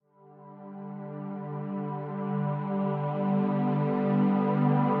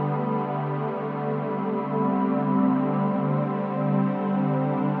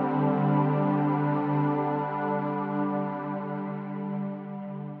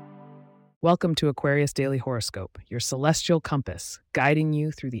Welcome to Aquarius Daily Horoscope, your celestial compass, guiding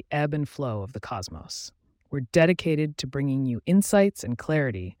you through the ebb and flow of the cosmos. We're dedicated to bringing you insights and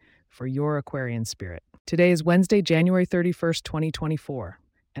clarity for your Aquarian spirit. Today is Wednesday, January 31st, 2024,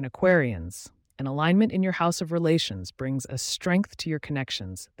 and Aquarians, an alignment in your house of relations brings a strength to your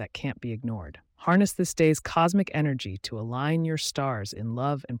connections that can't be ignored. Harness this day's cosmic energy to align your stars in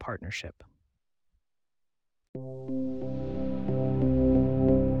love and partnership.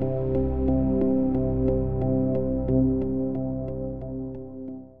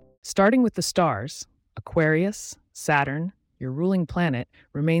 Starting with the stars, Aquarius, Saturn, your ruling planet,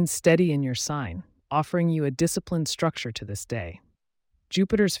 remains steady in your sign, offering you a disciplined structure to this day.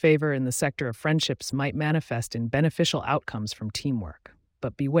 Jupiter's favor in the sector of friendships might manifest in beneficial outcomes from teamwork.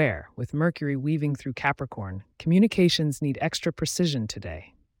 But beware, with Mercury weaving through Capricorn, communications need extra precision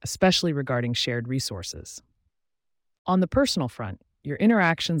today, especially regarding shared resources. On the personal front, your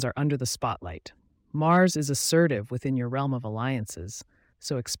interactions are under the spotlight. Mars is assertive within your realm of alliances,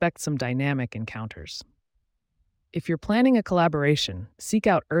 so expect some dynamic encounters. If you're planning a collaboration, seek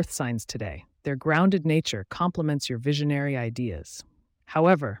out Earth signs today. Their grounded nature complements your visionary ideas.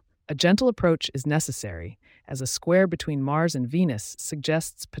 However, a gentle approach is necessary, as a square between Mars and Venus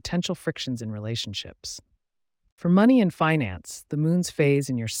suggests potential frictions in relationships. For money and finance, the moon's phase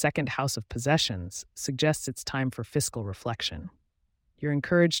in your second house of possessions suggests it's time for fiscal reflection. You're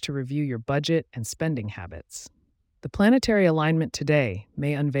encouraged to review your budget and spending habits. The planetary alignment today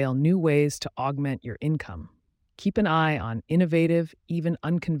may unveil new ways to augment your income. Keep an eye on innovative, even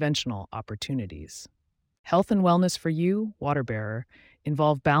unconventional opportunities. Health and wellness for you, water bearer,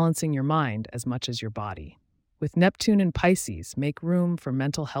 involve balancing your mind as much as your body. With Neptune in Pisces, make room for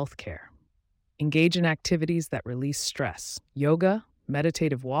mental health care. Engage in activities that release stress. Yoga,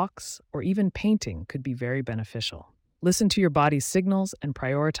 meditative walks, or even painting could be very beneficial. Listen to your body's signals and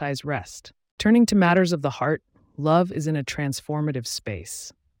prioritize rest. Turning to matters of the heart, love is in a transformative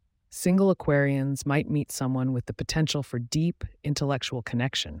space. Single Aquarians might meet someone with the potential for deep, intellectual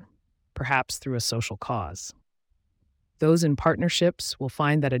connection, perhaps through a social cause. Those in partnerships will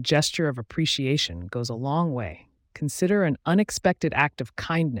find that a gesture of appreciation goes a long way. Consider an unexpected act of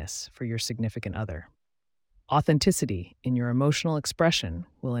kindness for your significant other. Authenticity in your emotional expression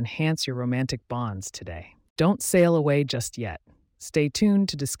will enhance your romantic bonds today. Don't sail away just yet. Stay tuned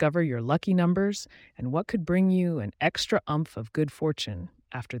to discover your lucky numbers and what could bring you an extra oomph of good fortune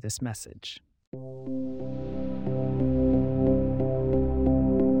after this message.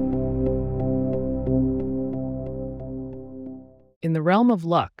 In the realm of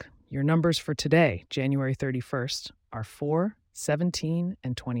luck, your numbers for today, January 31st, are 4, 17,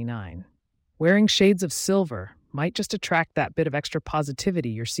 and 29. Wearing shades of silver might just attract that bit of extra positivity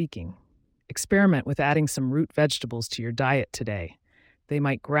you're seeking. Experiment with adding some root vegetables to your diet today. They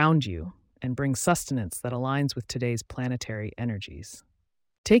might ground you and bring sustenance that aligns with today's planetary energies.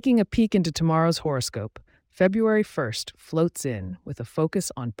 Taking a peek into tomorrow's horoscope, February 1st floats in with a focus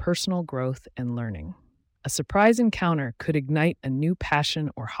on personal growth and learning. A surprise encounter could ignite a new passion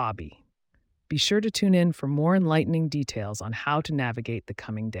or hobby. Be sure to tune in for more enlightening details on how to navigate the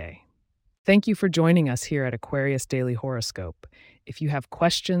coming day. Thank you for joining us here at Aquarius Daily Horoscope. If you have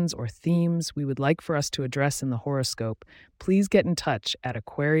questions or themes we would like for us to address in the horoscope, please get in touch at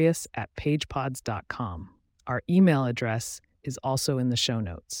aquarius@pagepods.com. Our email address is also in the show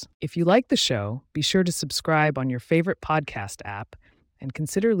notes. If you like the show, be sure to subscribe on your favorite podcast app and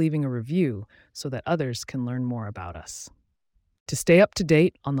consider leaving a review so that others can learn more about us. To stay up to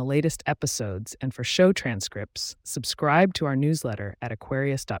date on the latest episodes and for show transcripts, subscribe to our newsletter at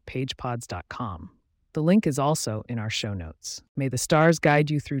aquarius.pagepods.com. The link is also in our show notes. May the stars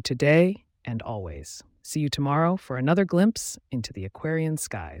guide you through today and always. See you tomorrow for another glimpse into the Aquarian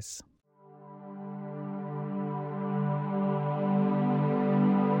skies.